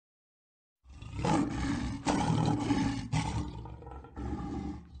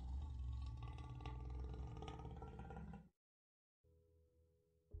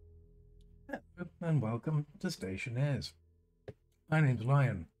and welcome to Stationeers. My name's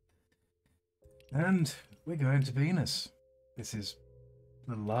Lion, and we're going to Venus. This is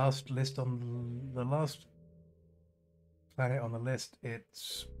the last planet on the list.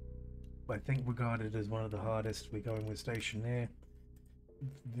 It's, I think, regarded as one of the hardest. We're going with Stationeer.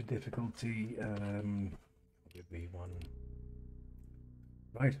 The difficulty, would be one.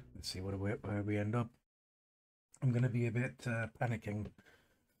 Right, let's see where we end up. I'm going to be a bit panicking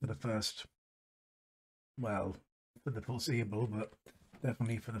for the first, well, for the foreseeable, but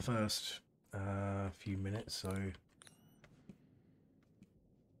definitely for the first few minutes. So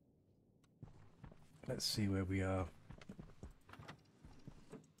let's see where we are.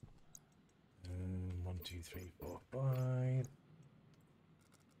 1, 2, 3, 4, 5.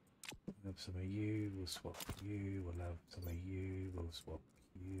 We'll have some of you. We'll swap you. We'll have some of you. We'll swap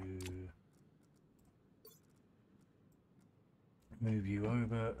you. Move you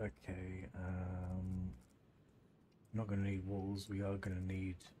over. Okay. Not going to need walls. We are going to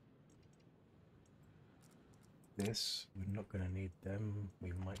need this. We're not going to need them.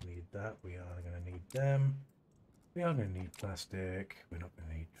 We might need that. We are going to need them. We are going to need plastic. We're not going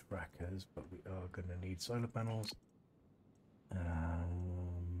to need trackers, but we are going to need solar panels.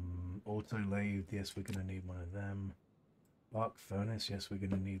 Auto lathe. Yes, we're going to need one of them. Arc furnace. Yes, we're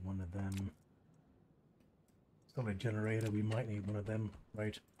going to need one of them. Solid generator. We might need one of them.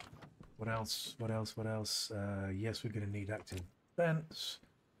 Right. What else? What else? What else? Yes, we're going to need active vents.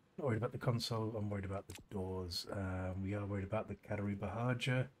 Not worried about the console. I'm worried about the doors. We are worried about the battery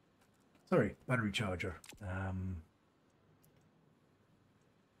charger. Sorry, battery charger.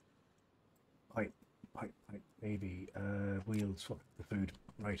 Pipe, baby. Wheel swap the food.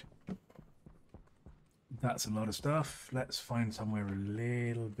 Right. That's a lot of stuff. Let's find somewhere a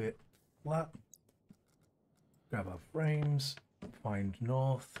little bit flat. Grab our frames. Find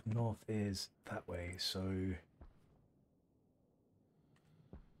north. North is that way, so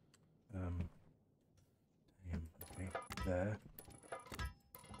okay, there.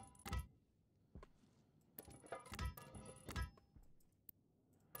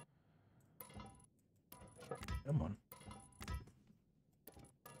 Come on.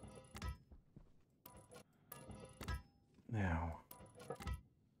 Now,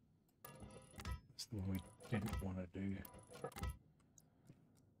 that's the one we didn't want to do.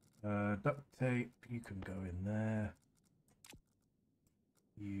 Duct tape, you can go in there.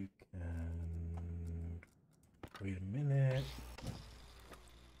 You can... Wait a minute.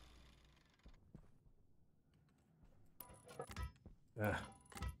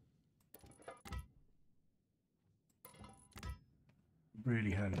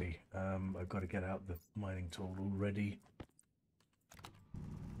 Really handy. I've got to get out the mining tool already.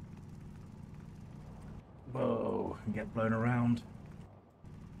 Whoa, and get blown around.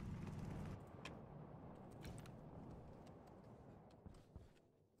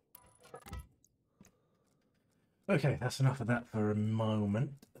 Okay, that's enough of that for a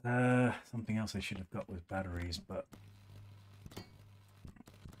moment. Something else I should have got was batteries, but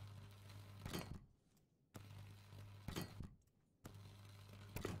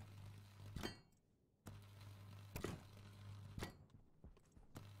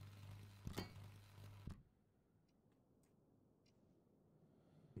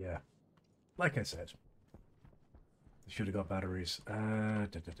yeah, like I said, I should have got batteries.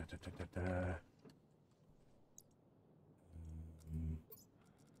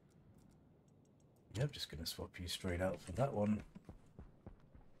 Yeah, I'm just going to swap you straight out for that one.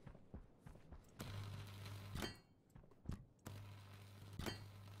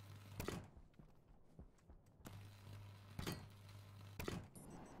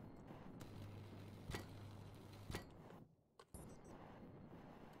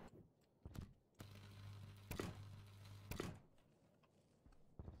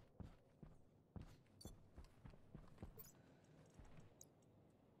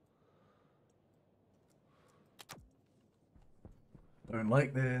 Don't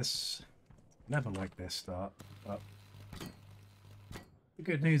like this. Never like this start. But the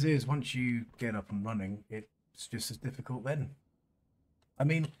good news is once you get up and running, it's just as difficult then. I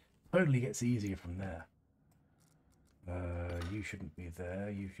mean, totally gets easier from there. You shouldn't be there.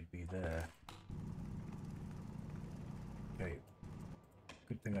 You should be there. Okay.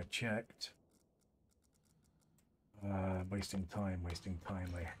 Good thing I checked. Wasting time, wasting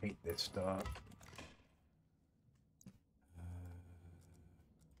time. I hate this start.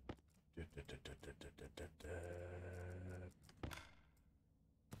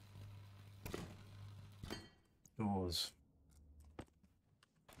 Doors.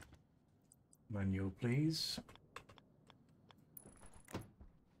 Manual, please.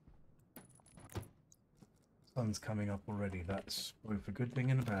 sun's coming up already. That's both a good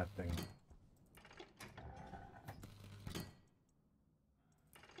thing and a bad thing.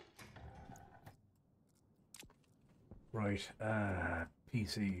 Right,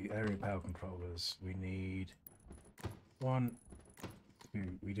 PC, area power controllers. We need 1,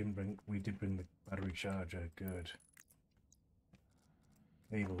 2. We did bring the battery charger. Good.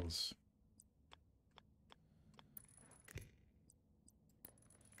 Cables.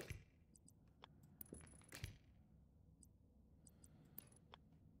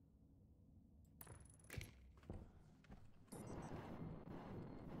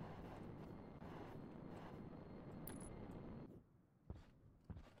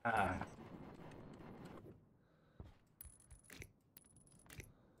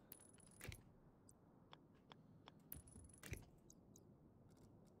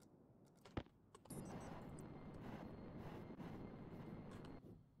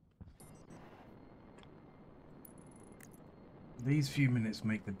 These few minutes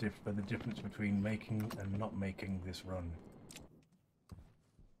make the difference between making and not making this run.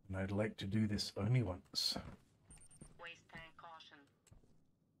 And I'd like to do this only once. Waste tank caution.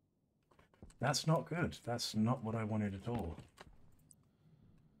 That's not good. That's not what I wanted at all.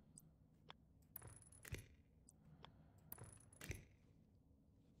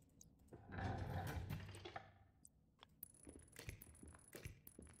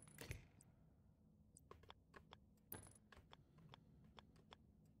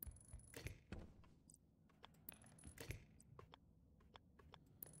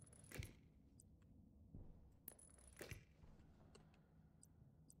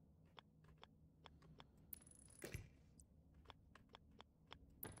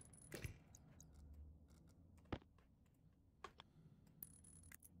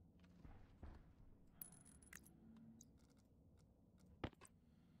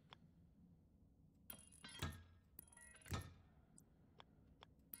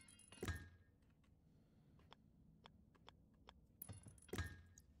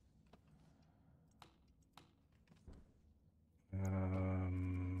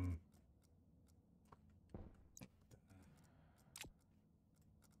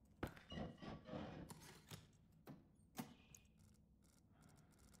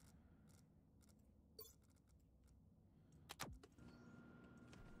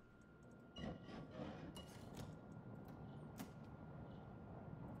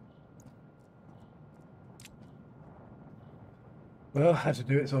 Well, had to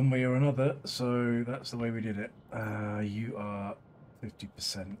do it some way or another, so that's the way we did it. You are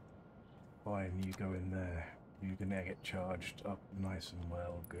 50%. Fine, you go in there. You're gonna get charged up nice and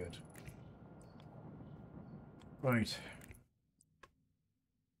well. Good. Right.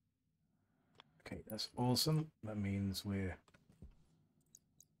 Okay, that's awesome. That means we're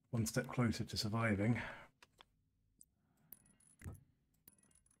one step closer to surviving.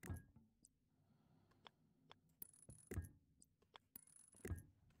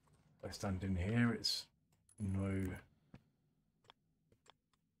 If I stand in here, it's no...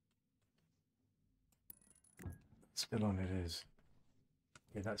 Still on it is.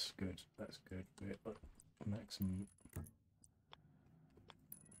 Yeah, that's good. That's good. We're at maximum.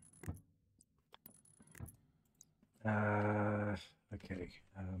 Okay.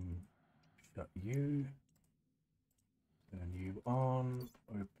 Shut you. Turn you on.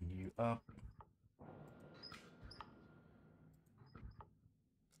 Open you up.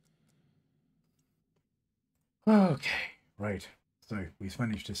 Okay. Right. So we've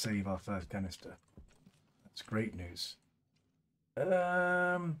managed to save our first canister. That's great news.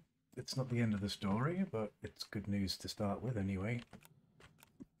 It's not the end of the story, but it's good news to start with anyway.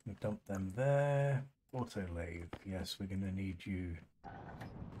 Dump them there. Auto lathe. Yes, we're going to need you.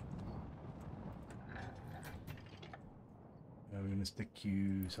 We're going to stick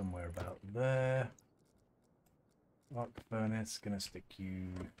you somewhere about there. Arc furnace, going to stick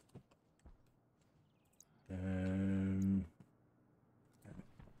you. I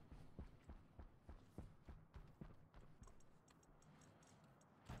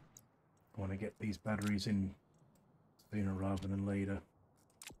want to get these batteries in sooner rather than later.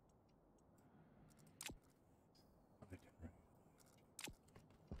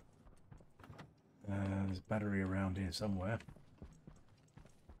 There's a battery around here somewhere.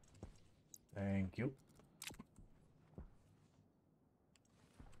 Thank you.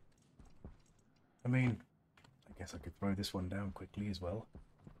 I mean, I guess I could throw this one down quickly as well.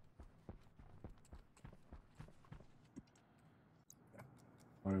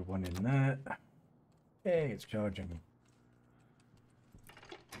 Throw one in there. Hey, it's charging.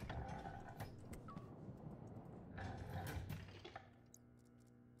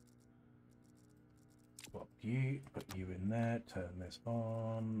 Swap put you in there, turn this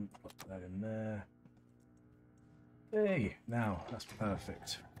on, put that in there. Hey, now that's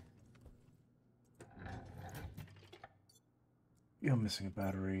perfect. You're missing a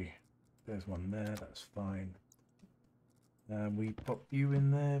battery. There's one there, that's fine. We pop you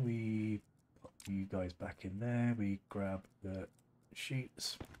in there, we pop you guys back in there, we grab the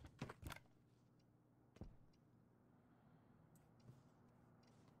sheets.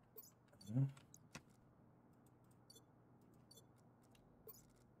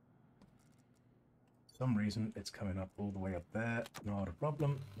 For some reason it's coming up all the way up there, not a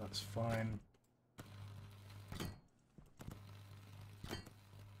problem, that's fine.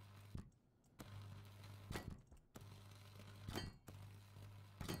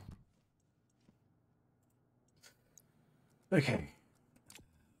 Okay,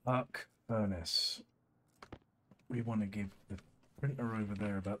 arc furnace. We want to give the printer over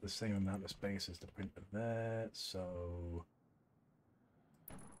there about the same amount of space as the printer there, so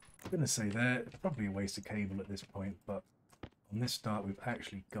I'm going to say there, it's probably a waste of cable at this point, but on this start we've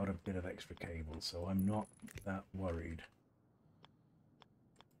actually got a bit of extra cable, so I'm not that worried.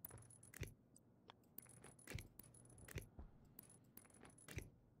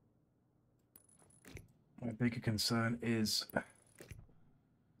 My bigger concern is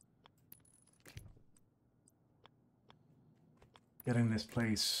getting this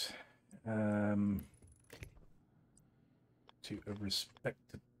place to a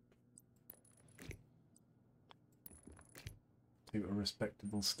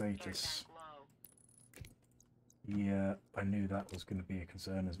respectable status. Yeah, I knew that was going to be a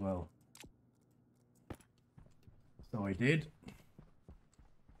concern as well. So I did.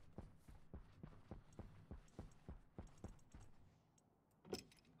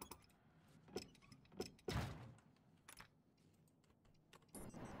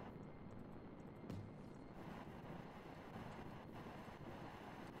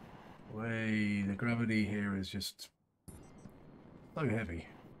 Way, the gravity here is just so heavy.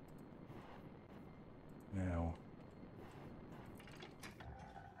 Now,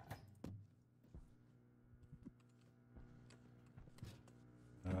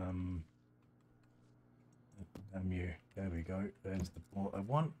 damn you. There we go. There's the port I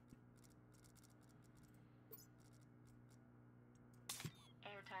want.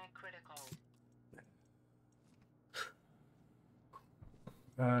 Airtight critical.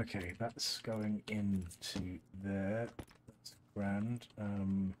 Okay, that's going into there. That's grand.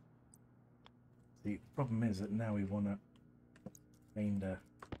 The problem is that now we want to kind of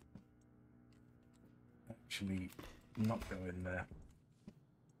actually not go in there.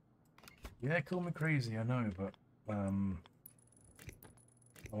 Yeah, call me crazy, I know, but I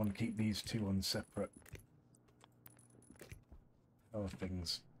want to keep these two on separate other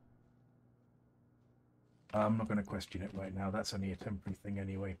things. I'm not going to question it right now. That's only a temporary thing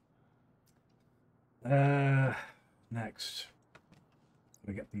anyway. Next,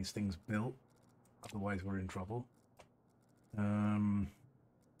 we get these things built. Otherwise, we're in trouble. What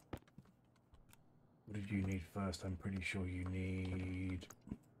did you need first? I'm pretty sure you need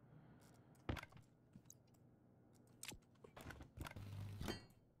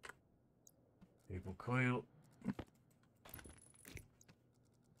cable coil,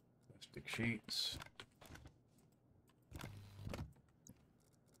 plastic sheets,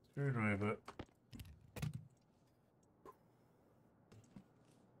 screwdriver.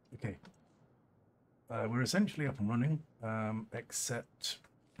 Okay. We're essentially up and running, except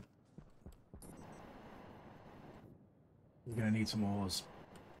we're going to need some oars.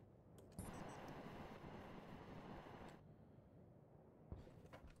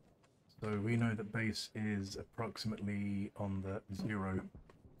 So we know that base is approximately on the 0.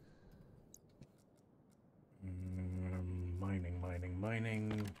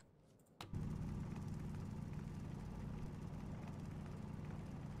 Mining.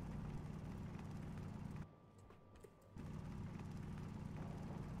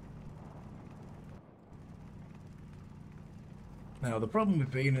 Now the problem with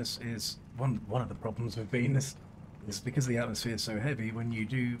Venus is, one of the problems with Venus is because the atmosphere is so heavy, when you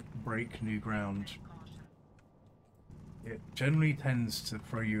do break new ground, it generally tends to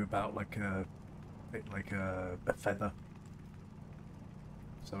throw you about like a bit like a feather.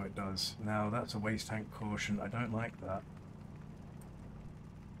 So it does. Now that's a waste tank caution. I don't like that.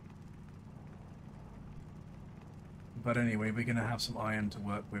 But anyway, we're going to have some iron to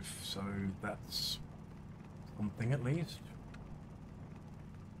work with, so that's something at least.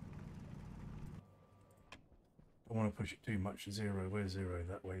 I don't want to push it too much. 0. Where's 0?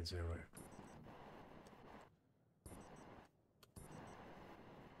 That way 0.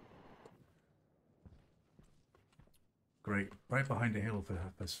 great. Right behind a hill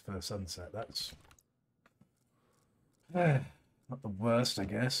for sunset. That's not the worst, I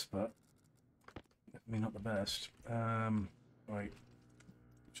guess, but definitely not the best. Right.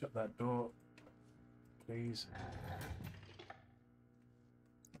 Shut that door, please.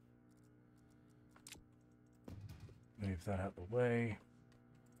 Move that out the way.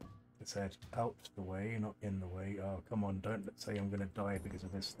 It said out the way, not in the way. Oh, come on, don't say I'm going to die because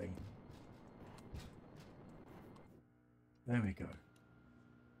of this thing. There we go.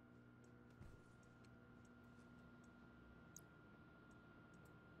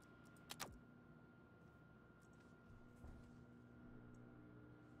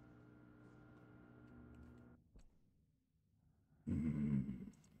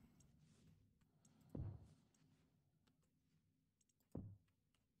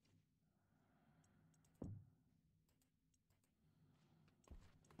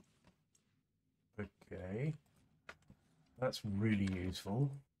 Okay. That's really useful.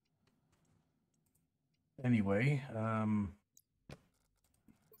 Anyway, oh,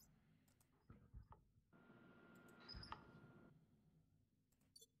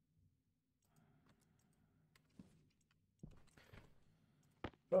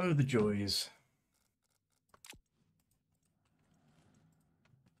 the joys.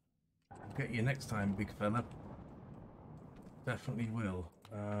 I'll get you next time, big fella. Definitely will.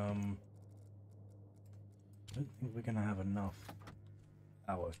 I don't think we're going to have enough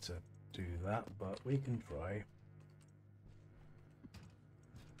power to do that, but we can try.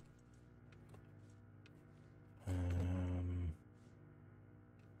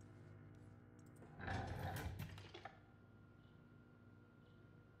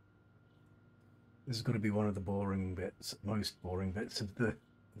 This is going to be one of the boring bits, most boring bits of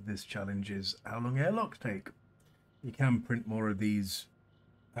this challenge is how long airlocks take. You can print more of these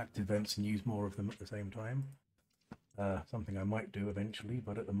active vents and use more of them at the same time. Something I might do eventually,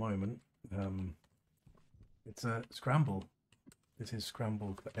 but at the moment, it's a scramble. This is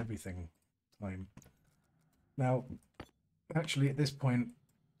scramble for everything time. Now, actually, at this point,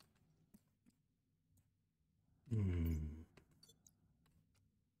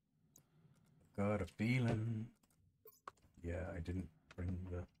 got a feeling. Yeah, I didn't bring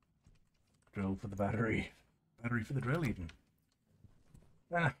the drill for the battery. Battery for the drill, even.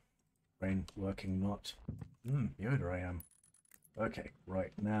 Ah, brain working not. Yoda I am. Okay,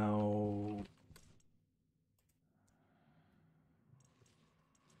 right, now...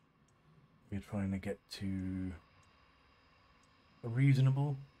 we're trying to get to a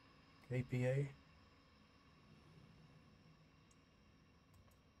reasonable KPA.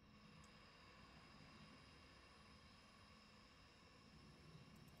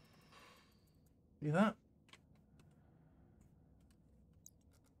 See that?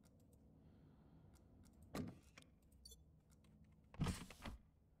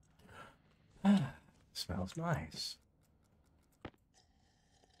 Smells nice.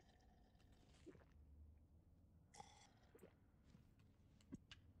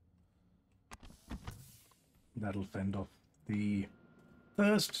 That'll fend off the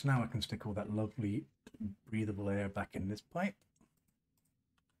thirst. Now I can stick all that lovely breathable air back in this pipe.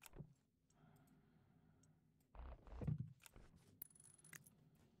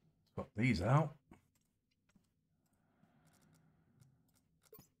 Swap these out.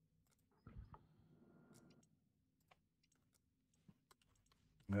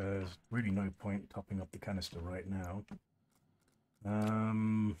 There's really no point topping up the canister right now.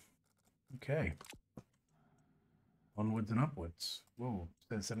 Okay. Onwards and upwards. Whoa,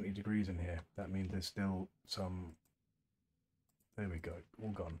 there's 70 degrees in here. That means there's still some... There we go,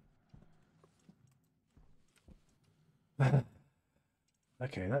 all gone.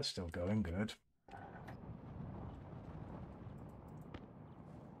 Okay, that's still going good.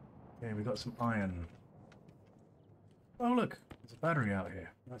 Okay, we got some iron. Oh look, there's a battery out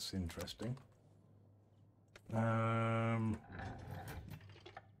here. That's interesting. It's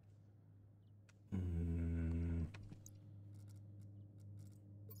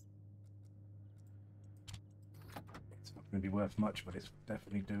not going to be worth much, but it's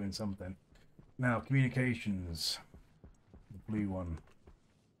definitely doing something. Now, communications. The blue one.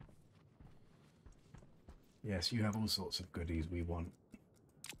 Yes, you have all sorts of goodies we want.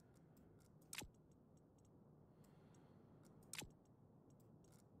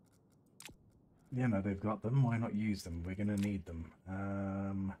 Yeah, no, they've got them. Why not use them? We're going to need them.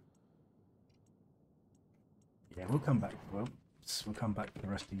 Yeah, we'll come back. Well, we'll come back to the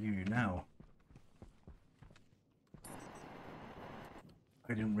rest of you now.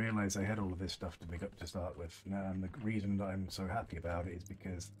 I didn't realize I had all of this stuff to pick up to start with. Now, and the reason that I'm so happy about it is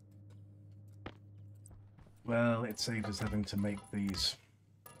because Well, it saves us having to make these.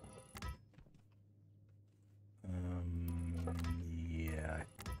 Yeah, I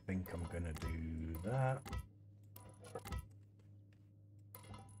think I'm gonna do that.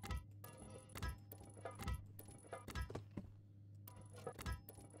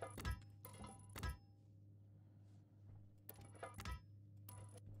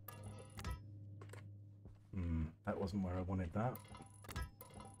 That wasn't where I wanted that.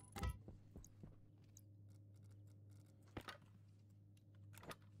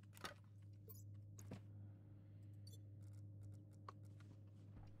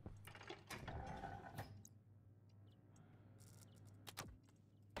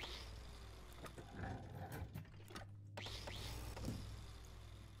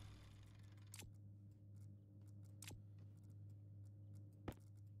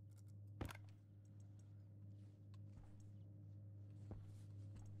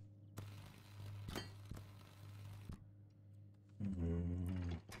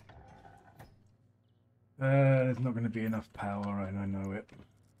 There's not going to be enough power, and I know it.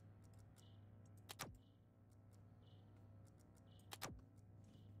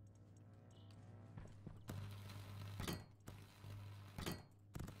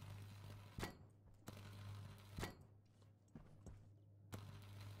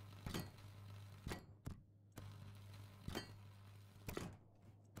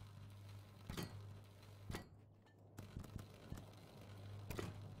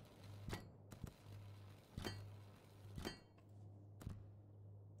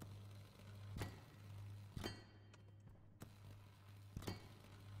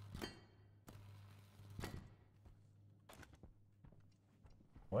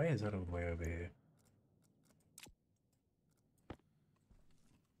 Why is that all the way over here?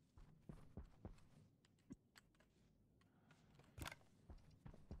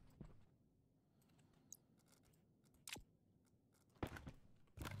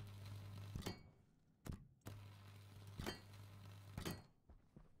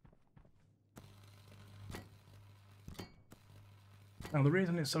 Now, the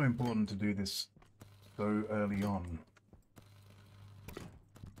reason it's so important to do this so early on,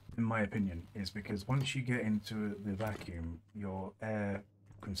 in my opinion, is because once you get into the vacuum, your air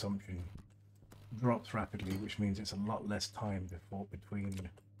consumption drops rapidly, which means it's a lot less time between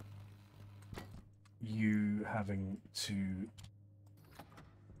you having to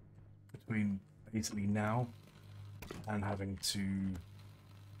between basically now and having to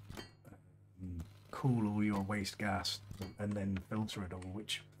cool all your waste gas and then filter it all,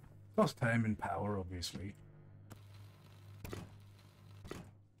 which costs time and power, obviously.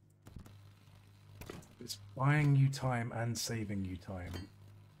 It's buying you time and saving you time.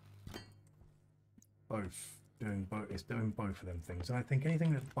 It's doing both of them things. And I think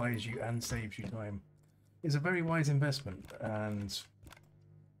anything that buys you and saves you time is a very wise investment. And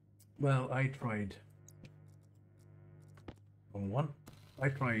well, I tried I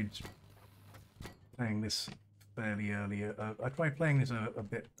tried playing this fairly earlier. I tried playing this a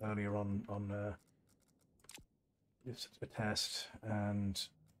bit earlier on just a test, and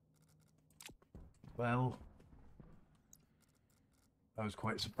well, I was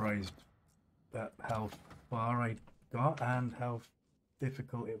quite surprised at how far I got and how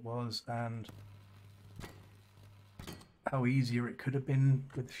difficult it was, and how easier it could have been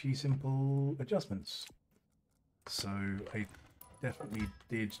with a few simple adjustments. So I definitely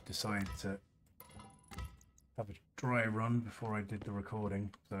did decide to have a dry run before I did the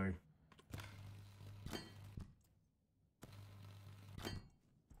recording. So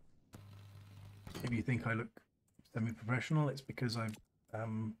if you think I look semi-professional, it's because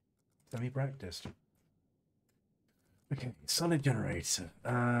I'm semi-practiced. Okay, solid generator.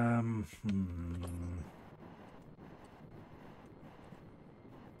 Gonna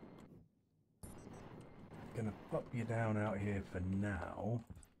pop you down out here for now.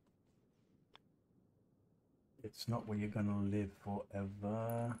 It's not where you're gonna live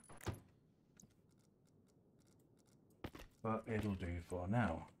forever, but it'll do for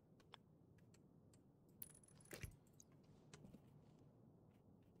now.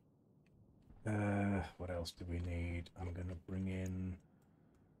 What else do we need? I'm gonna bring in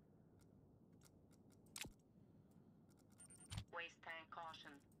Waste tank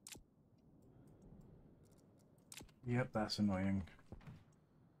caution. Yep, that's annoying.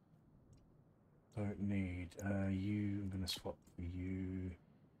 Don't need you. I'm gonna swap for you.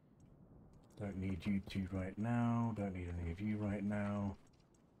 Don't need you two right now. Don't need any of you right now.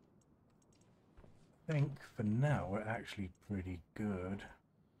 I think for now we're actually pretty good.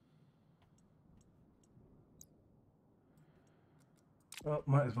 Well,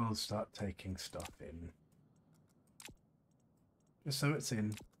 might as well start taking stuff in. Just so it's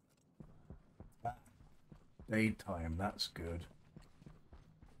in daytime, that's good.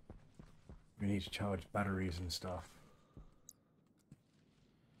 We need to charge batteries and stuff.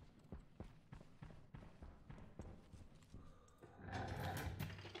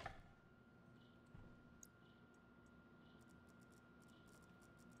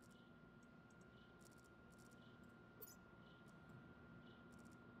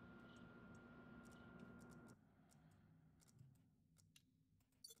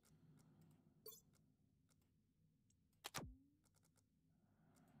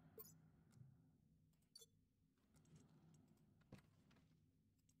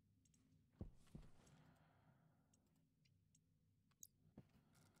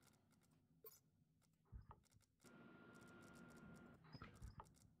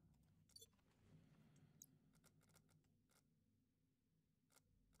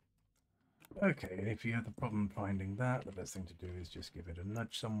 Okay, and if you have the problem finding that, the best thing to do is just give it a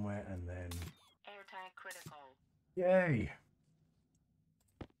nudge somewhere and then... Airtight critical. Yay!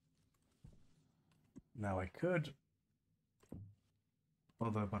 Now I could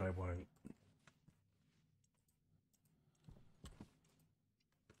bother, but I won't.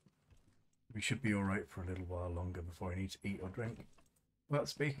 We should be alright for a little while longer before I need to eat or drink. Well,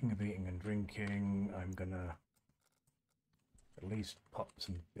 speaking of eating and drinking, I'm gonna at least pop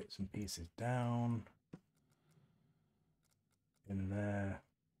some bits and pieces down in there,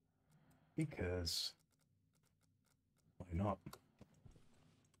 because why not?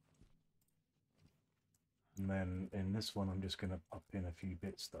 And then in this one, I'm just going to pop in a few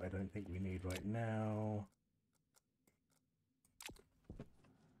bits that I don't think we need right now.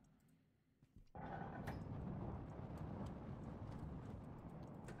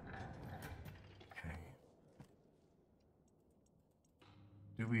 Okay.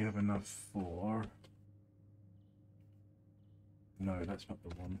 Do we have enough for... No, that's not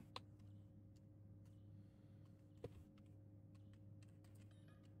the one.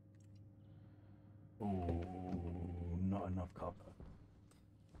 Oh, not enough copper.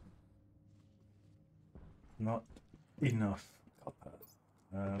 Not enough copper.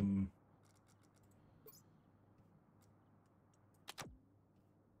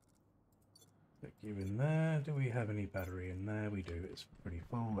 Stick you in there. Do we have any battery in there? We do. It's pretty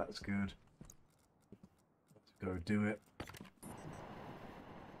full. That's good. Let's go do it.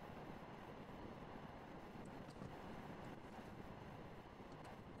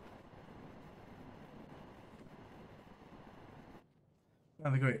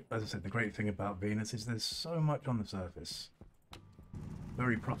 And as I said, the great thing about Venus is there's so much on the surface.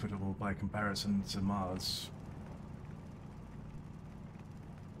 Very profitable by comparison to Mars.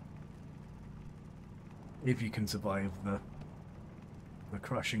 If you can survive the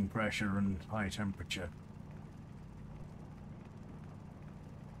crushing pressure and high temperature.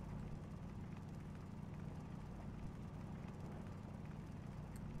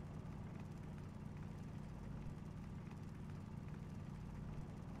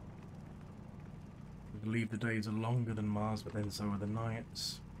 I believe the days are longer than Mars, but then so are the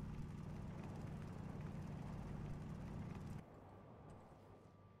nights.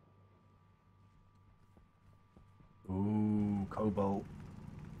 Ooh, cobalt.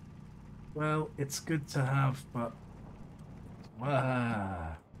 Well, it's good to have, but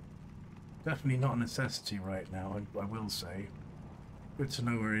definitely not a necessity right now, I will say. Good to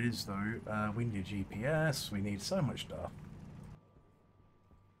know where it is, though. We need a GPS, we need so much stuff.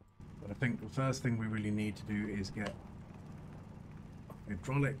 But I think the first thing we really need to do is get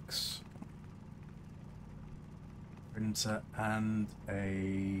hydraulics, printer, and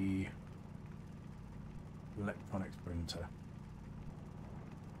a electronics printer.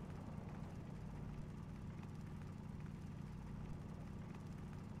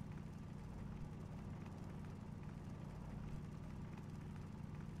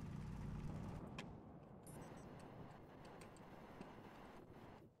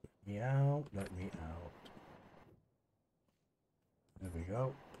 Let me out, let me out. There we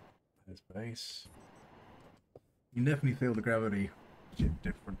go. There's base. You can definitely feel the gravity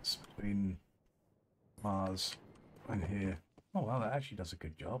difference between Mars and here. Oh wow, that actually does a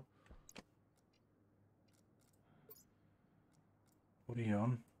good job. What are you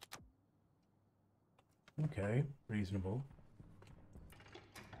on? Okay, reasonable.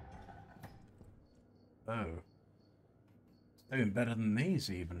 Oh. It's doing better than these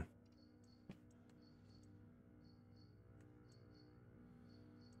even.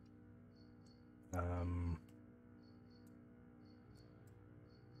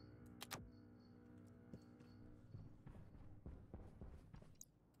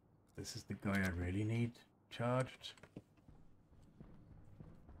 This is the guy I really need charged.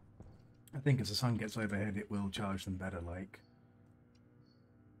 think as the sun gets overhead, it will charge them better, like.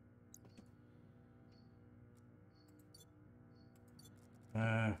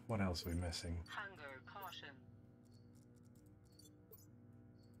 What else are we missing? Hunger, caution.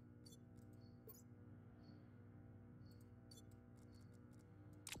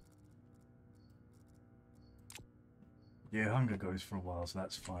 Yeah, hunger goes for a while, so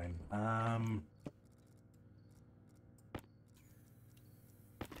that's fine.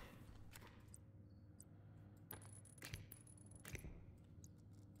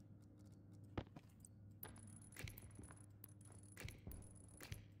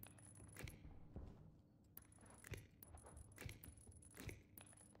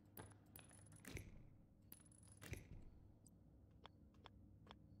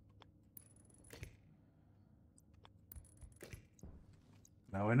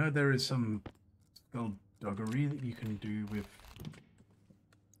 Now, I know there is some skullduggery that you can do with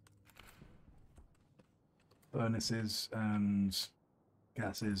furnaces and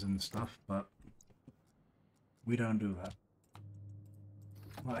gases and stuff, but we don't do that.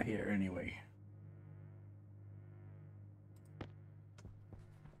 Not here, anyway.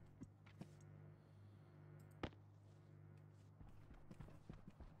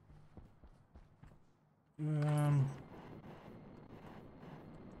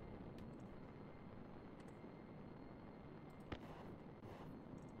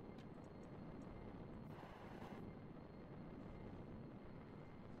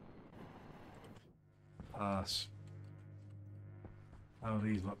 Pass. How are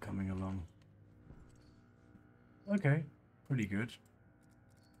these lot coming along? Okay, pretty good.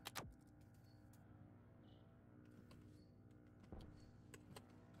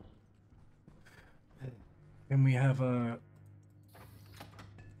 Can we have a...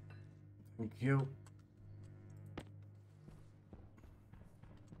 Thank you.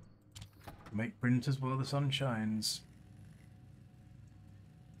 Make printers while the sun shines.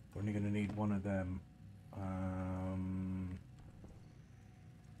 We're only going to need one of them.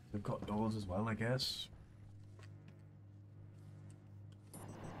 We've got doors as well, I guess.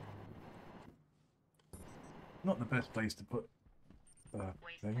 Not the best place to put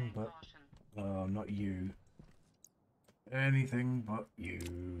thing, but not you. Anything but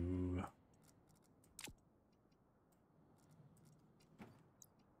you.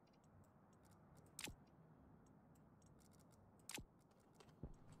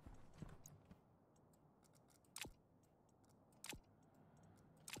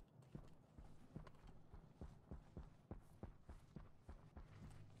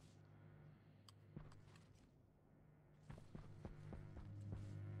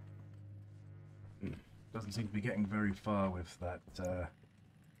 Doesn't seem to be getting very far with that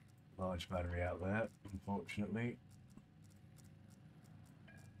large battery out there, unfortunately.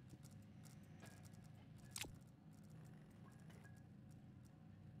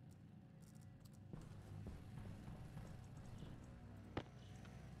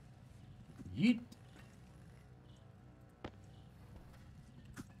 Yeet.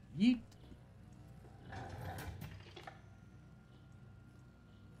 Yeet.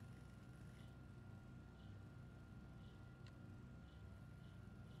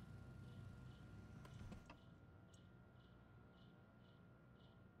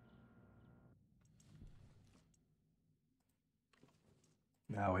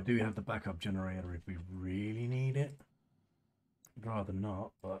 Now, I do have the backup generator if we really need it. I'd rather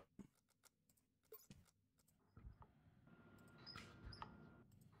not, but...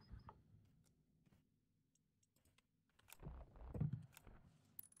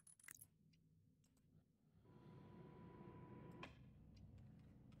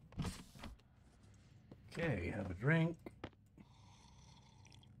 Okay, have a drink.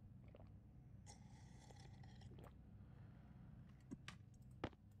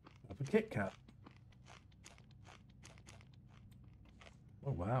 Have a Kit Kat.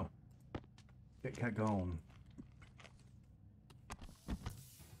 Oh, wow. Kit Kat gone.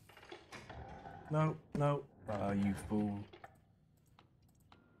 No, no. You fool.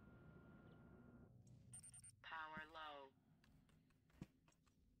 Power low.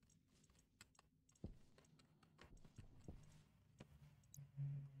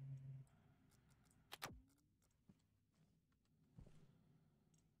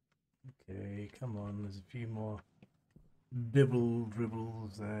 Okay, come on. There's a few more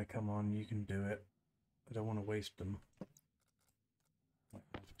dribbles there. Come on, you can do it. I don't want to waste them. Might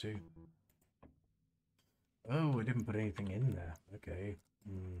have to. Oh, I didn't put anything in there. Okay.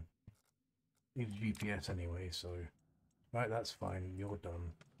 Need a GPS anyway, so... Right, that's fine. You're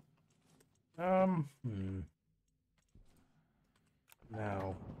done.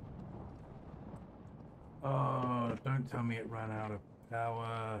 Now... Oh, don't tell me it ran out of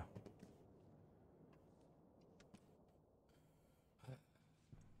power.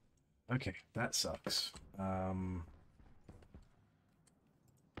 Okay, that sucks.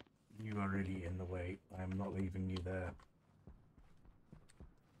 You are really in the way. I'm not leaving you there.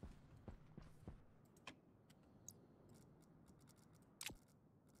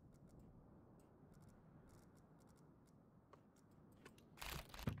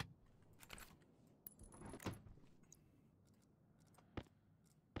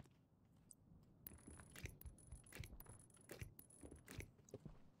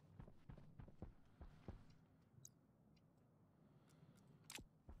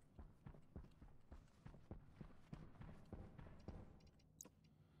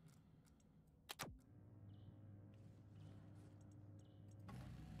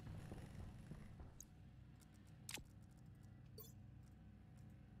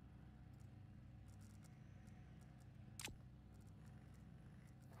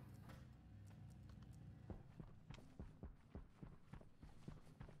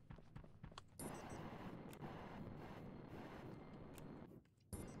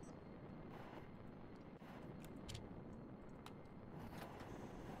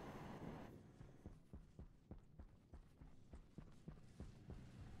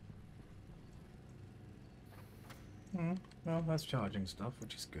 Well, that's charging stuff,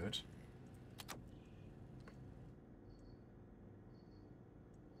 which is good.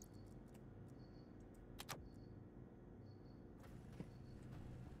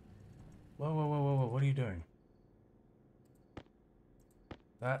 Whoa, whoa, whoa, whoa, whoa, what are you doing?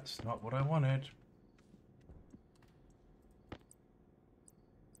 That's not what I wanted.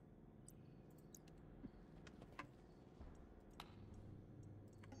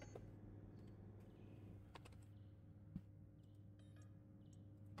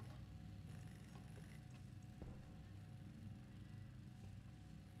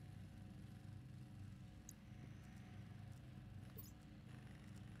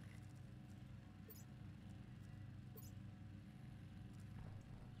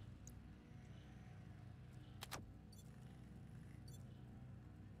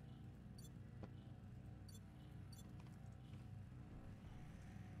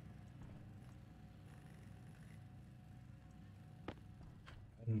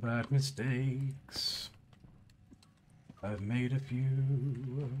 And bad mistakes. I've made a few.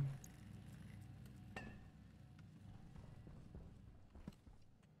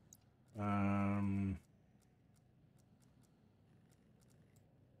 Um...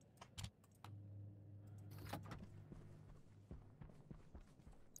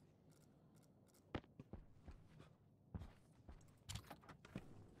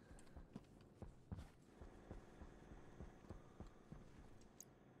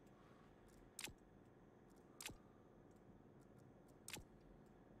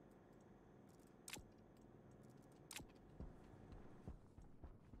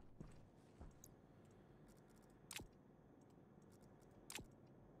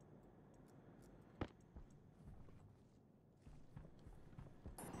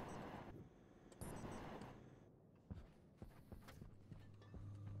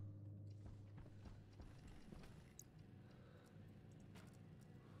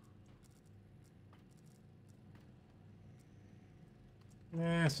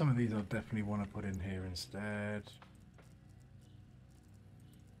 Yeah, some of these I'll definitely want to put in here instead.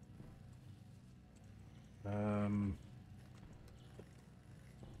 Um...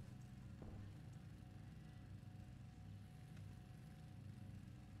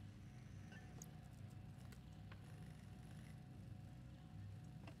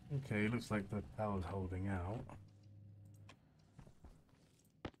 Okay, looks like the power's holding out.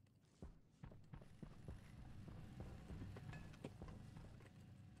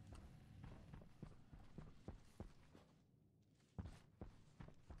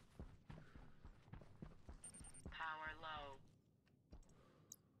 Power low.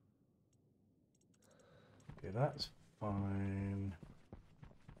 Okay, that's fine.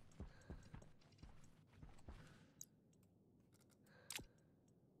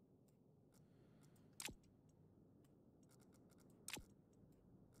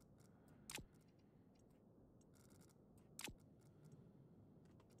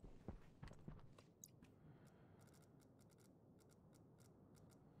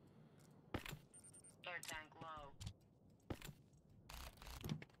 Air tank low.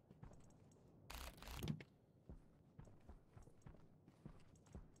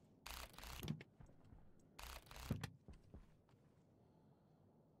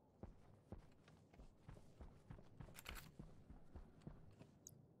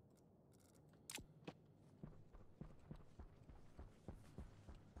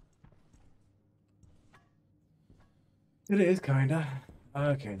 It is kinda.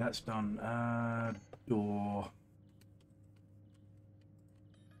 Okay, that's done. Door.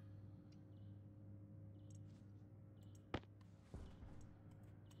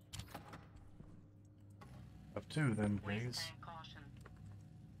 Up two of them, please. Wasteland caution.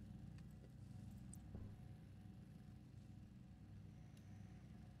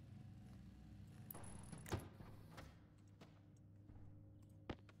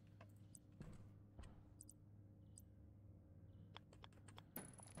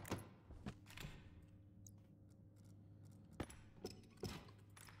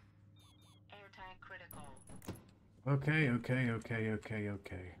 Air tank critical. Okay, okay.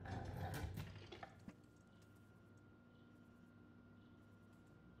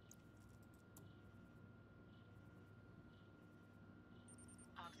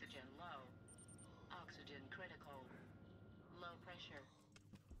 Oxygen low. Oxygen critical. Low pressure.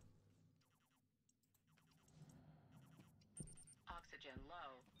 Oxygen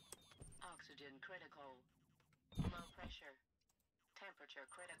low. Oxygen critical. Low pressure. Temperature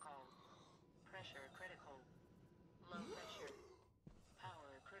critical. Pressure critical. Low pressure.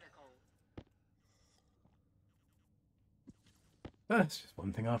 Power critical. That's just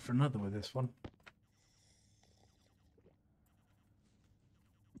one thing after another with this one.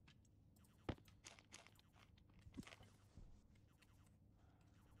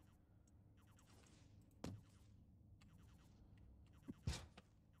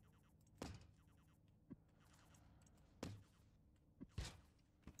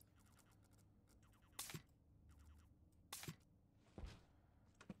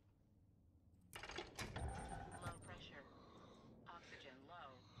 Low pressure. Oxygen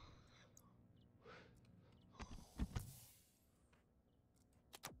low.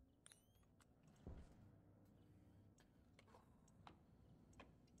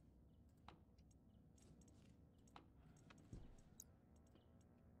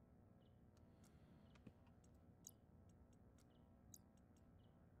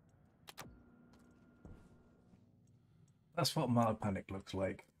 That's what mild panic looks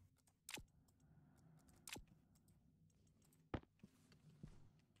like.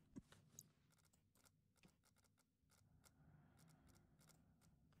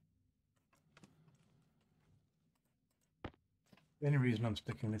 The only reason I'm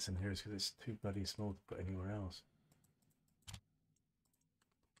sticking this in here is because it's too bloody small to put anywhere else.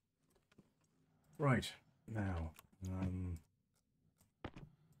 Right, now,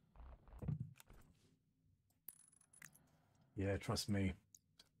 yeah, trust me,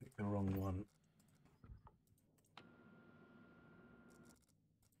 pick the wrong one.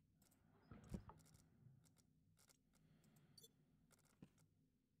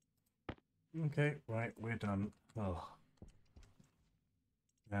 Okay, right, we're done. Oh.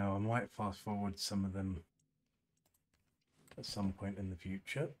 Now, I might fast forward some of them at some point in the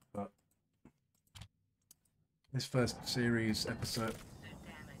future, but this first series episode... Suit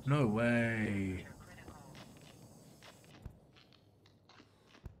damage. No way! Temperature critical.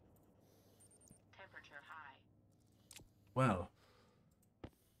 Temperature high. Well.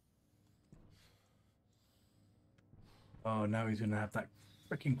 Oh, now he's gonna have that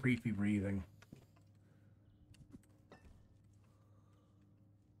freaking creepy breathing.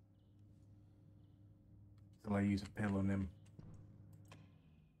 Till I use a pill on him.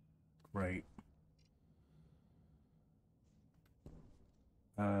 Great.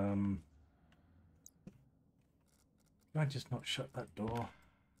 Can I just not shut that door?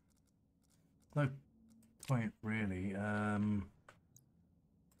 No point, really.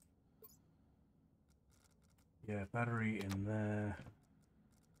 Yeah, battery in there.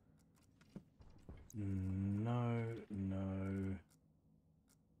 No.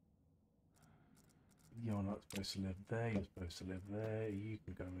 You're not supposed to live there, you're supposed to live there. You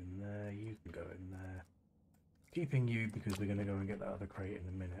can go in there, you can go in there. Keeping you because we're going to go and get that other crate in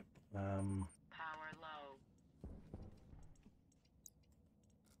a minute. Power low.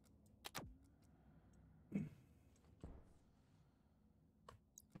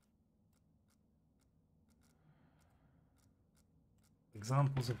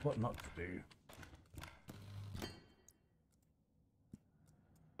 Examples of what not to do.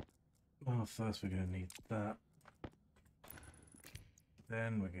 Well, first we're going to need that.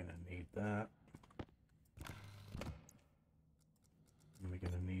 Then we're going to need that. And we're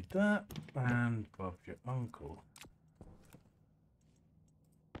going to need that. And Bob's your uncle.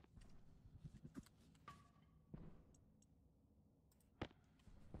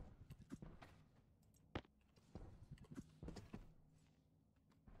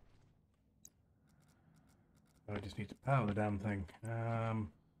 I just need to power the damn thing.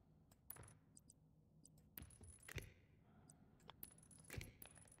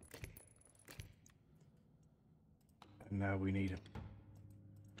 now we need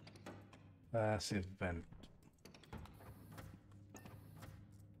a passive vent.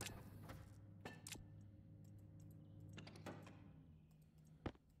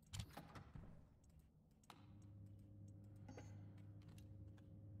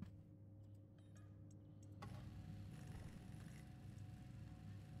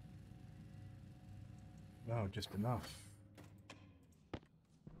 Oh, just enough.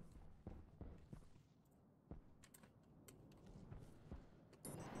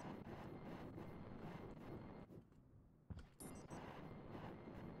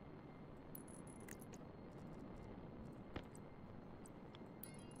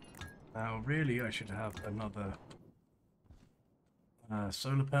 Now, really, I should have another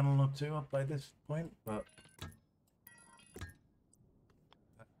solar panel or two up by this point, but it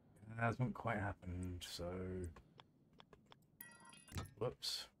hasn't quite happened, so...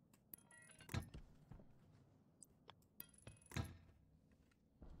 Whoops.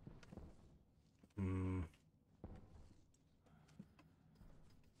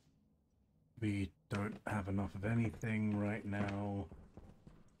 We don't have enough of anything right now.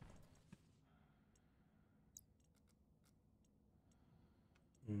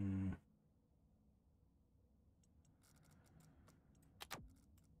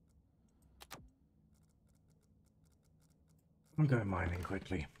 I'm going mining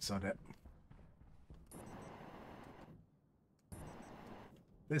quickly, sod it.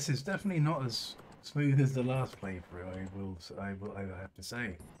 This is definitely not as smooth as the last playthrough, I have to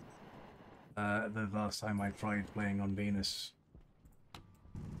say. The last time I tried playing on Venus,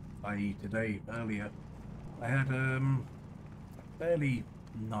 i.e. today, earlier, I had a fairly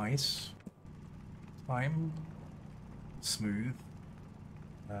nice time, smooth.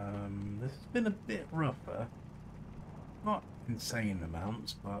 This has been a bit rougher. Not insane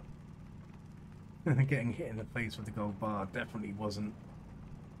amounts, but getting hit in the face with the gold bar definitely wasn't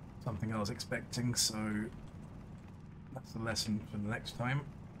something I was expecting, so that's a lesson for the next time.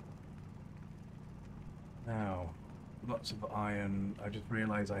 Now, lots of iron. I just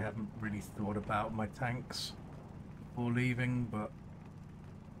realised I haven't really thought about my tanks before leaving, but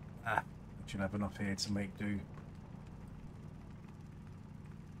I should have enough here to make do.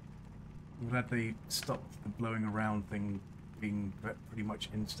 I'm glad they stopped the blowing around thing being pretty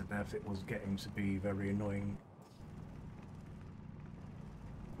much insta-death. It was getting to be very annoying.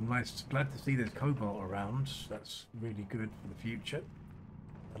 I'm glad to see there's cobalt around. That's really good for the future.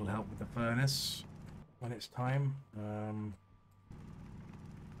 That'll help with the furnace when it's time.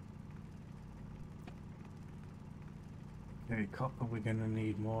 Okay, copper we're going to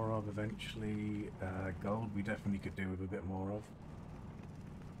need more of eventually. Gold we definitely could do with a bit more of.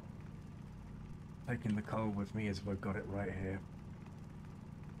 Taking the coal with me as if I've got it right here.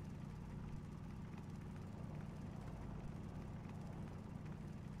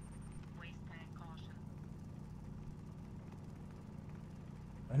 Waste tank caution.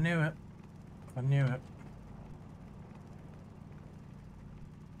 I knew it. I knew it.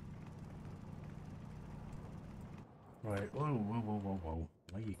 Right, whoa, whoa, whoa, whoa, whoa.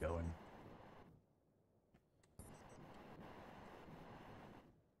 Where are you going?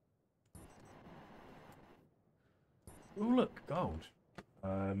 Oh, look, gold.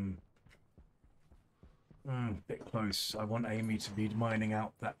 Bit close. I want Amy to be mining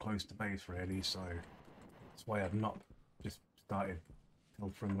out that close to base, really, so that's why I've not just started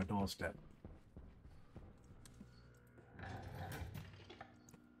filtering my doorstep.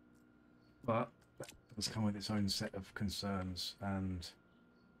 But that does come with its own set of concerns, and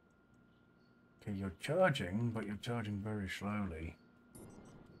okay, you're charging, but you're charging very slowly.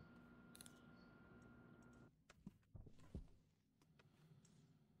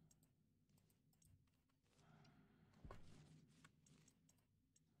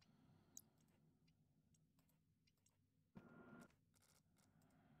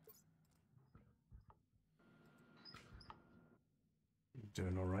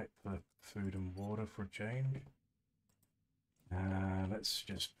 Doing all right for food and water for a change. Let's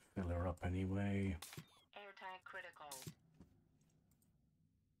just fill her up anyway. Air tank critical.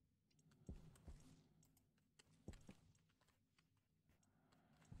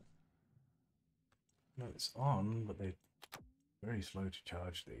 No, it's on, but they're very slow to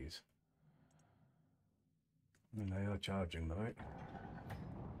charge these. I mean, they are charging though.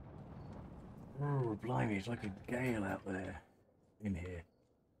 Oh, blimey, it's like a gale out there in here.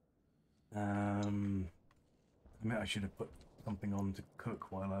 I mean, I should have put something on to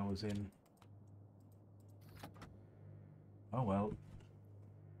cook while I was in. Oh well.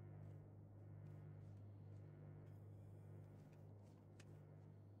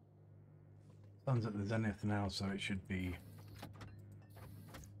 Sun's at the zenith now, so it should be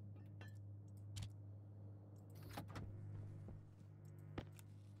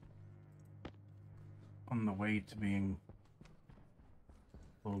on the way to being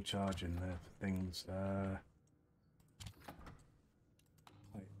full charge in there for things. Pipe.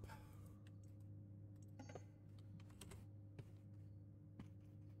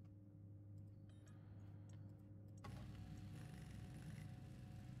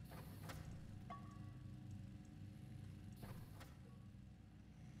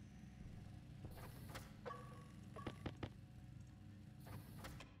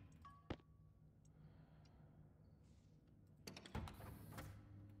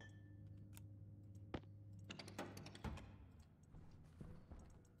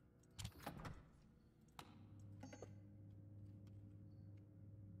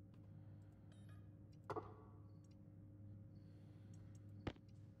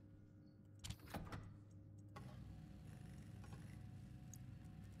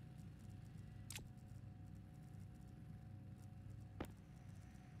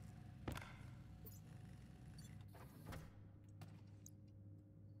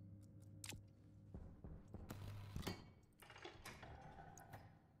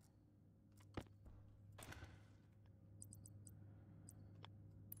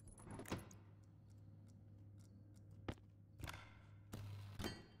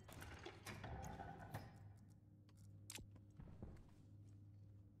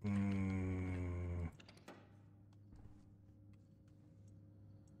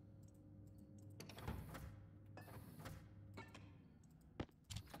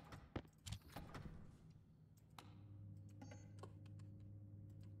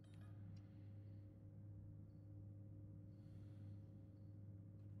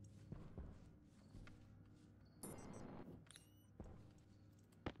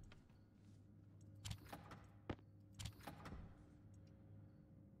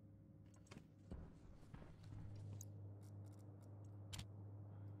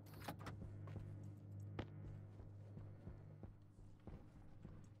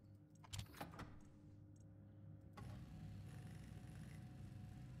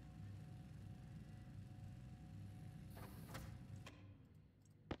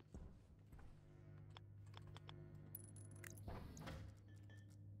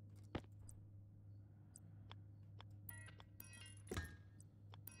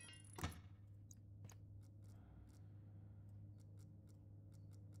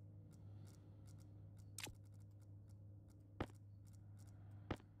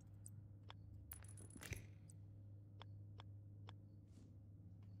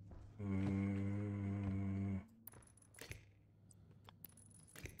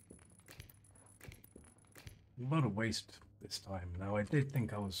 A lot of waste this time. Now, I did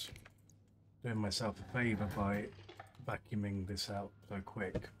think I was doing myself a favour by vacuuming this out so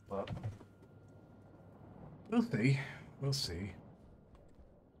quick, but we'll see. We'll see.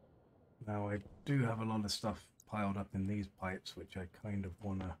 Now, I do have a lot of stuff piled up in these pipes, which I kind of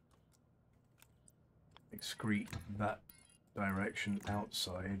want to excrete that direction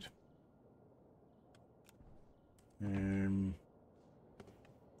outside.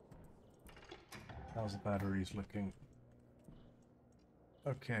 How's the batteries looking?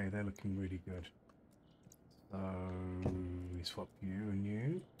 Okay, they're looking really good. So we swap you and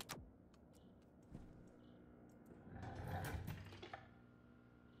you.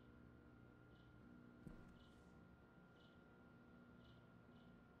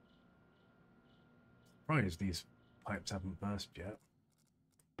 Surprised these pipes haven't burst yet.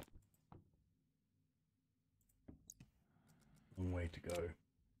 Long way to go.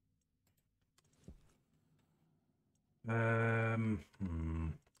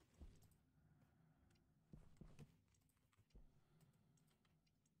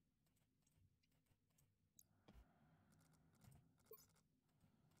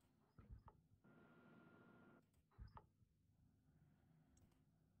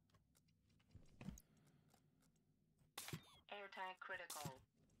 Airtight critical.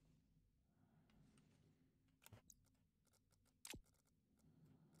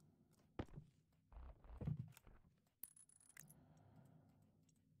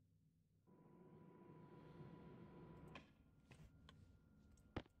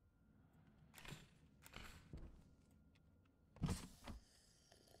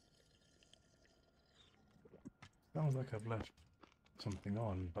 Sounds like I've left something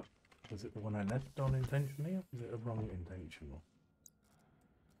on, but was it the one I left on intentionally, or was it a wrong intentional?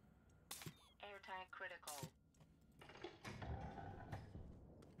 Airtight critical.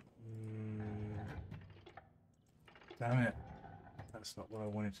 Damn it. That's not what I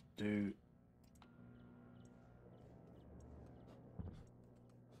wanted to do.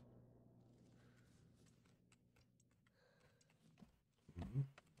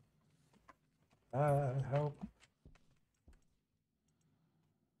 Help.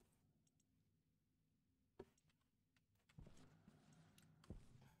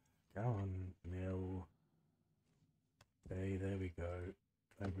 Go on, mill. Hey, there we go.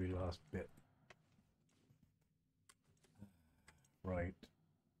 Every last bit. Right.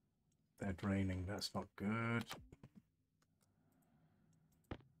 They're draining. That's not good.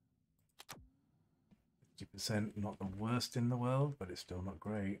 50%, not the worst in the world, but it's still not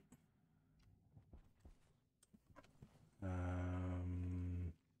great.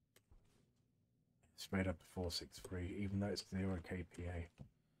 Straight up to 463, even though it's 0 kPa.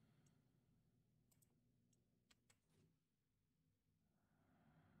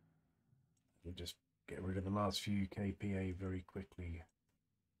 We'll just get rid of the last few kPa very quickly.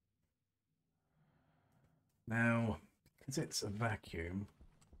 Now, because it's a vacuum,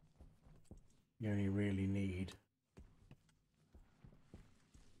 you only really need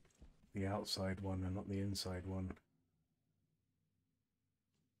the outside one and not the inside one.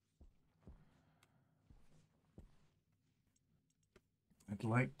 I'd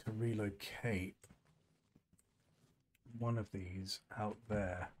like to relocate one of these out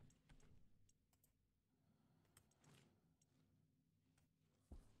there.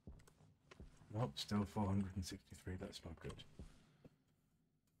 Nope, still 463. That's not good.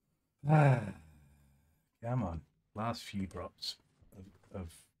 Come on. Last few drops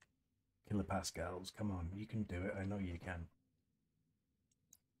of kilopascals. Come on, you can do it. I know you can.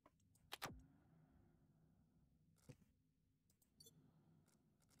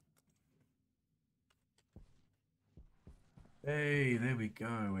 Hey, there we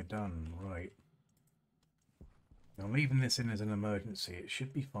go. We're done. Right. I'm leaving this in as an emergency. It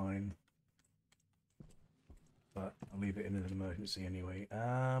should be fine. But I'll leave it in as an emergency anyway.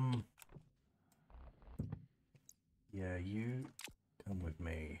 Yeah, you come with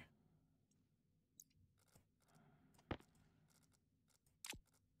me.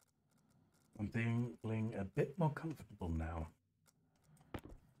 I'm feeling a bit more comfortable now.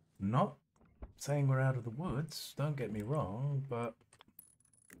 Not saying we're out of the woods, don't get me wrong, but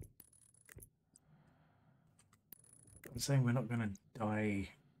I'm saying we're not going to die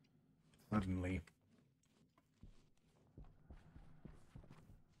suddenly.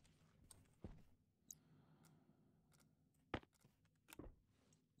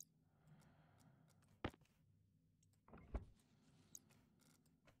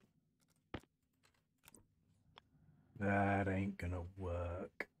 That ain't gonna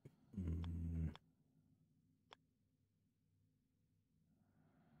work.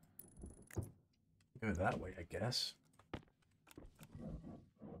 Go that way, I guess.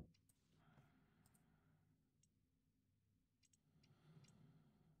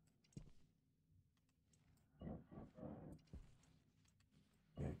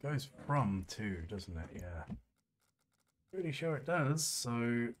 Yeah, it goes from to, doesn't it? Yeah. Pretty sure it does.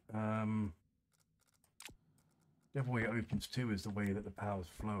 So, the other way it opens to is the way that the power's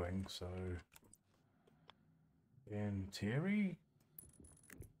flowing. So, in theory,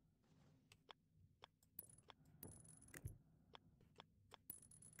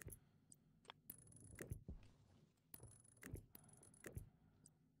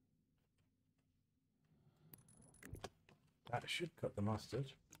 that should cut the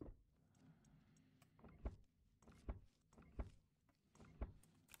mustard.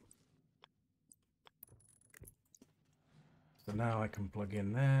 So now I can plug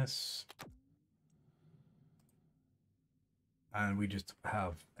in this. And we just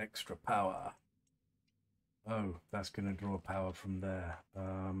have extra power. Oh, that's going to draw power from there.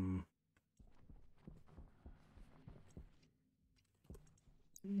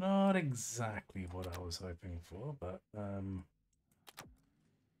 Not exactly what I was hoping for, but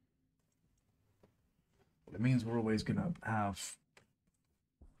it means we're always going to have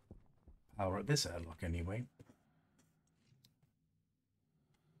power at this airlock anyway.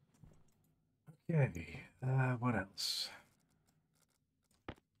 Okay, what else?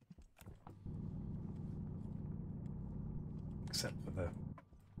 Except for the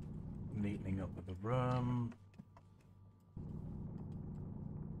neatening up of the room.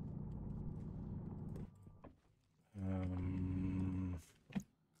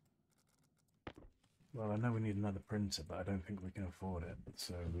 Well, I know we need another printer, but I don't think we can afford it.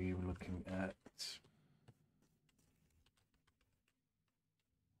 So we were looking at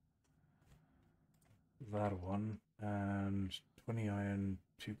that one, and 20 iron,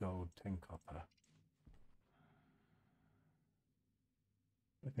 2 gold, 10 copper.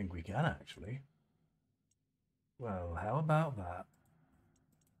 I think we can actually. Well, how about that?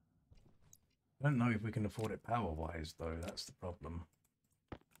 I don't know if we can afford it power-wise, though. That's the problem.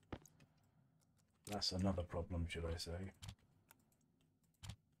 That's another problem, should I say.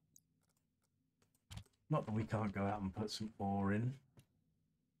 Not that we can't go out and put some ore in.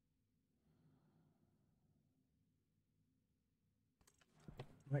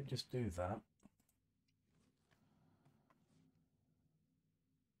 Might just do that.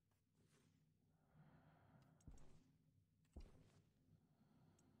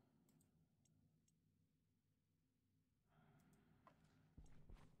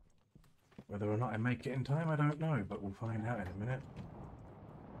 Whether or not I make it in time, I don't know, but we'll find out in a minute.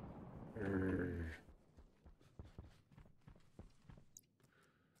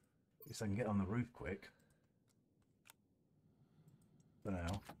 At least I can get on the roof quick. For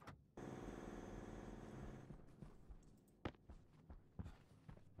now.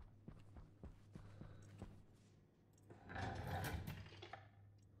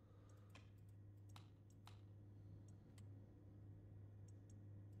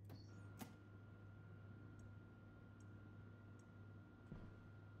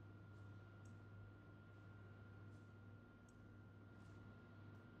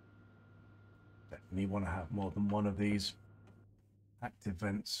 Definitely want to have more than one of these active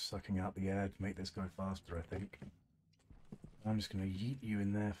vents sucking out the air to make this go faster, I think. I'm just going to yeet you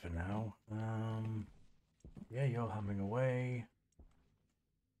in there for now. Yeah, you're humming away.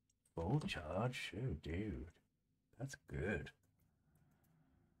 Full charge? Oh, dude. That's good.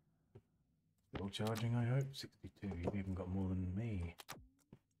 Still charging, I hope? 62. You've even got more than me.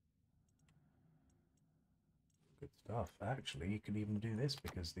 Good stuff. Actually, you could even do this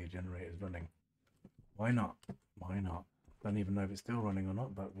because the generator's running. Why not? Why not? Don't even know if it's still running or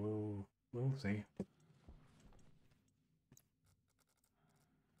not, but we'll see.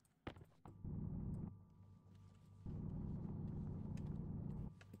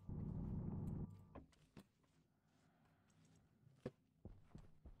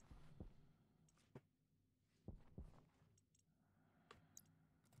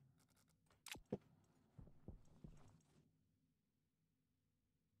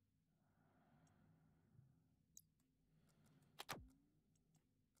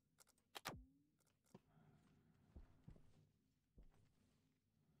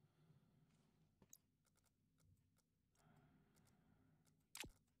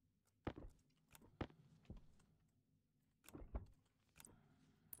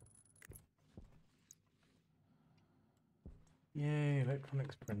 Yay,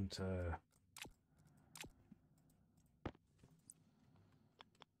 electronics printer.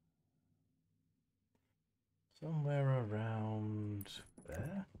 Somewhere around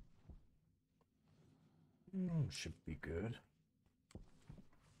there. Should be good.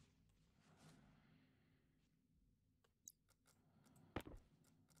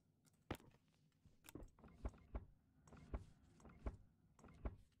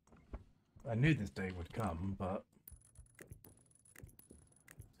 I knew this day would come, but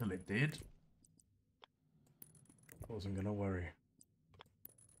till it did, I wasn't going to worry.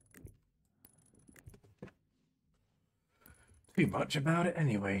 Too much about it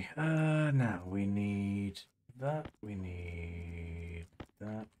anyway. Now we need that, we need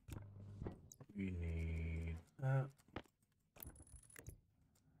that, we need that,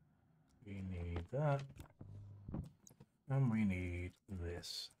 we need that, and we need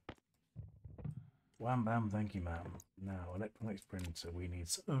this. Wham bam, thank you ma'am. Now, electronics printer, we need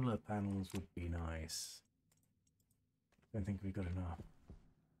solar panels would be nice. Don't think we got enough.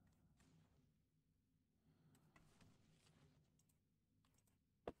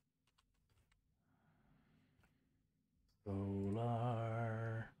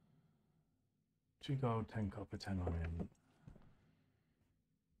 Solar. 2 gold, 10 copper, 10 iron.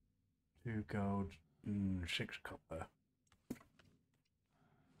 2 gold, 6 copper.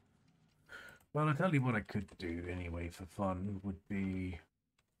 Well, I'll tell you what I could do anyway for fun would be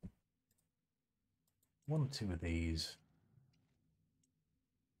 1 or 2 of these.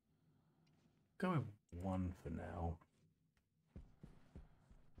 Go with 1 for now.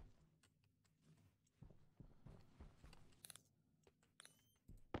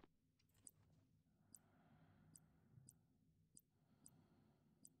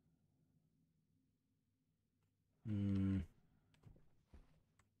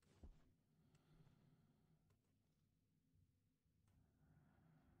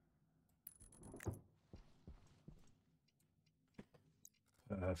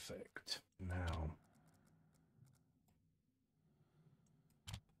 Perfect. Now,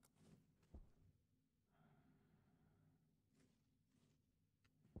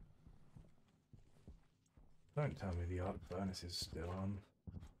 don't tell me the arc furnace is still on.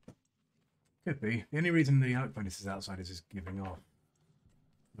 Could be. The only reason the arc furnace is outside is just giving off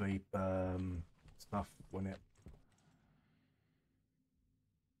the stuff when it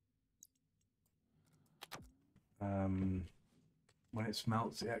when it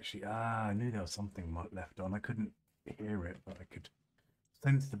smelts. It actually I knew there was something left on. I couldn't hear it, but I could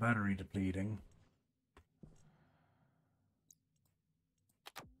sense the battery depleting.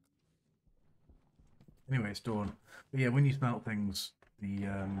 Anyway, it's dawn. But yeah, when you smelt things, the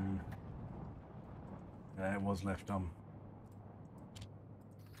it was left on.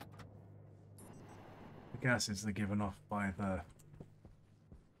 The gases are given off by the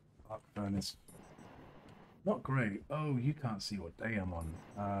arc furnace. Not great. Oh, you can't see what day I'm on.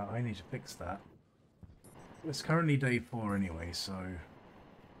 I need to fix that. It's currently day 4 anyway, so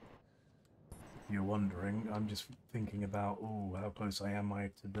if you're wondering, I'm just thinking about, oh, how close I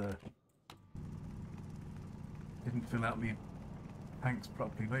to the... Didn't fill out my tanks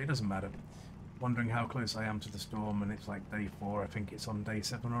properly, but it doesn't matter. Wondering how close I am to the storm, and it's like day 4. I think it's on day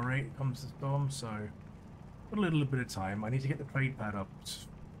 7 or 8 it comes to the storm, so got a little bit of time. I need to get the trade pad up. It's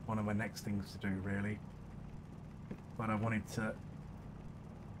one of my next things to do, really. But I wanted to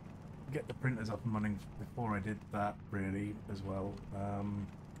get the printers up and running before I did that, really, as well.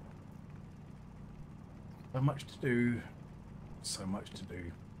 So much to do. So much to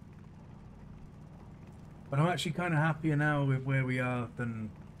do. But I'm actually kind of happier now with where we are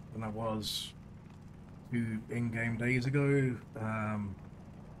than I was 2 in-game days ago.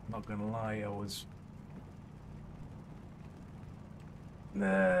 Not gonna lie, I was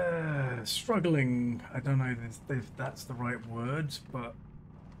struggling. I don't know if that's the right words, but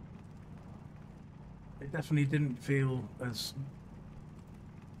it definitely didn't feel as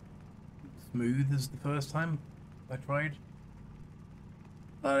smooth as the first time I tried.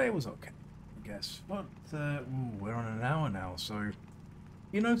 But it was okay, I guess. But ooh, we're on an hour now, so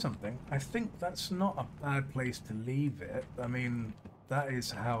you know something? I think that's not a bad place to leave it. I mean, that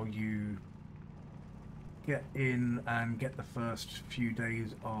is how you get in and get the first few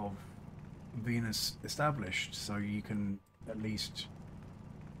days of Venus established, so you can at least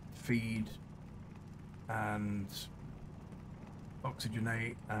feed and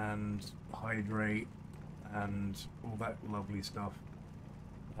oxygenate and hydrate and all that lovely stuff.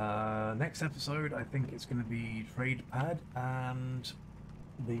 Next episode, I think it's going to be trade pad and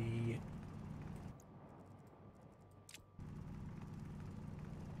the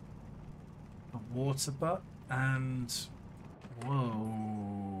water butt and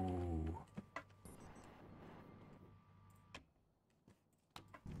whoa.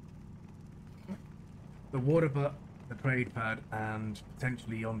 The water butt, the trade pad, and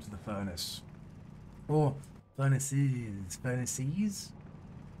potentially onto the furnace. Or furnaces. Furnaces?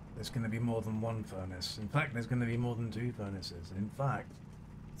 There's going to be more than one furnace. In fact, there's going to be more than 2 furnaces. In fact,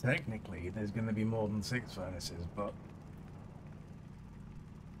 technically, there's going to be more than 6 furnaces, but...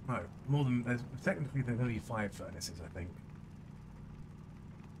 No, more than... Technically, there's going to be 5 furnaces, I think.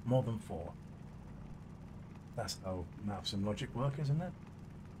 More than 4. That's how maths and logic work, isn't it?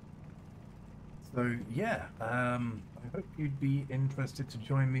 So, yeah, I hope you'd be interested to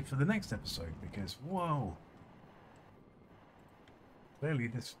join me for the next episode, because, whoa! Clearly,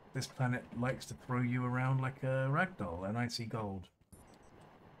 this planet likes to throw you around like a ragdoll, and I see gold.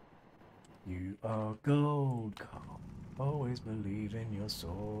 You are gold, Carl. Always believe in your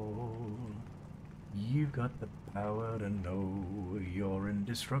soul. You've got the power to know you're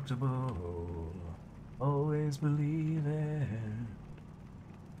indestructible. Always believe it.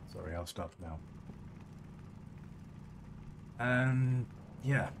 Sorry, I'll stop now. And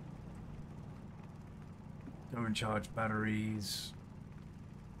yeah, go and charge batteries.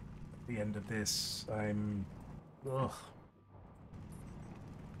 At the end of this, I'm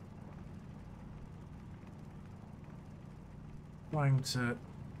trying to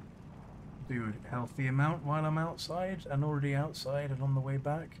do a healthy amount while I'm outside and already outside and on the way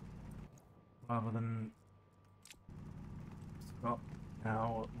back, rather than stop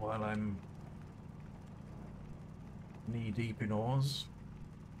now while I'm knee deep in ores.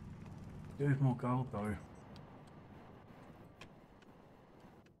 Do with more gold though.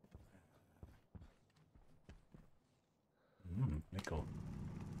 Nickel.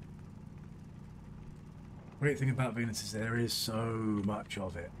 Great thing about Venus is there is so much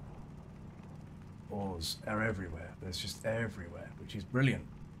of it. Ores are everywhere. There's just everywhere, which is brilliant.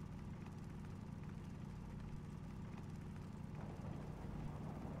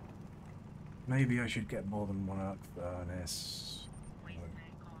 Maybe I should get more than one arc furnace.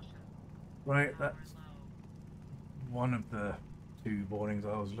 Right, that's one of the 2 warnings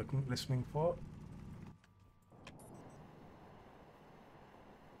I was listening for.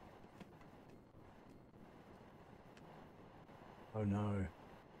 Oh no.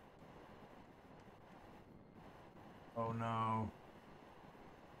 Oh no.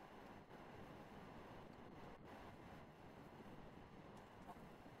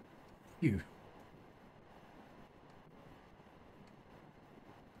 You.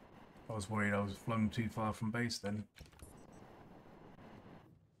 I was worried I was flown too far from base then.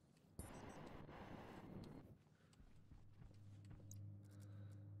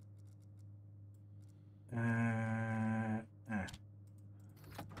 Ah.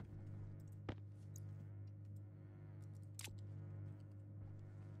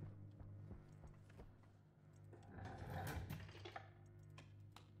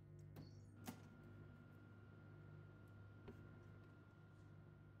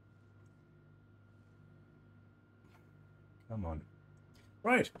 Come on.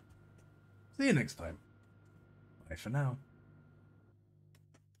 Right. See you next time. Bye for now.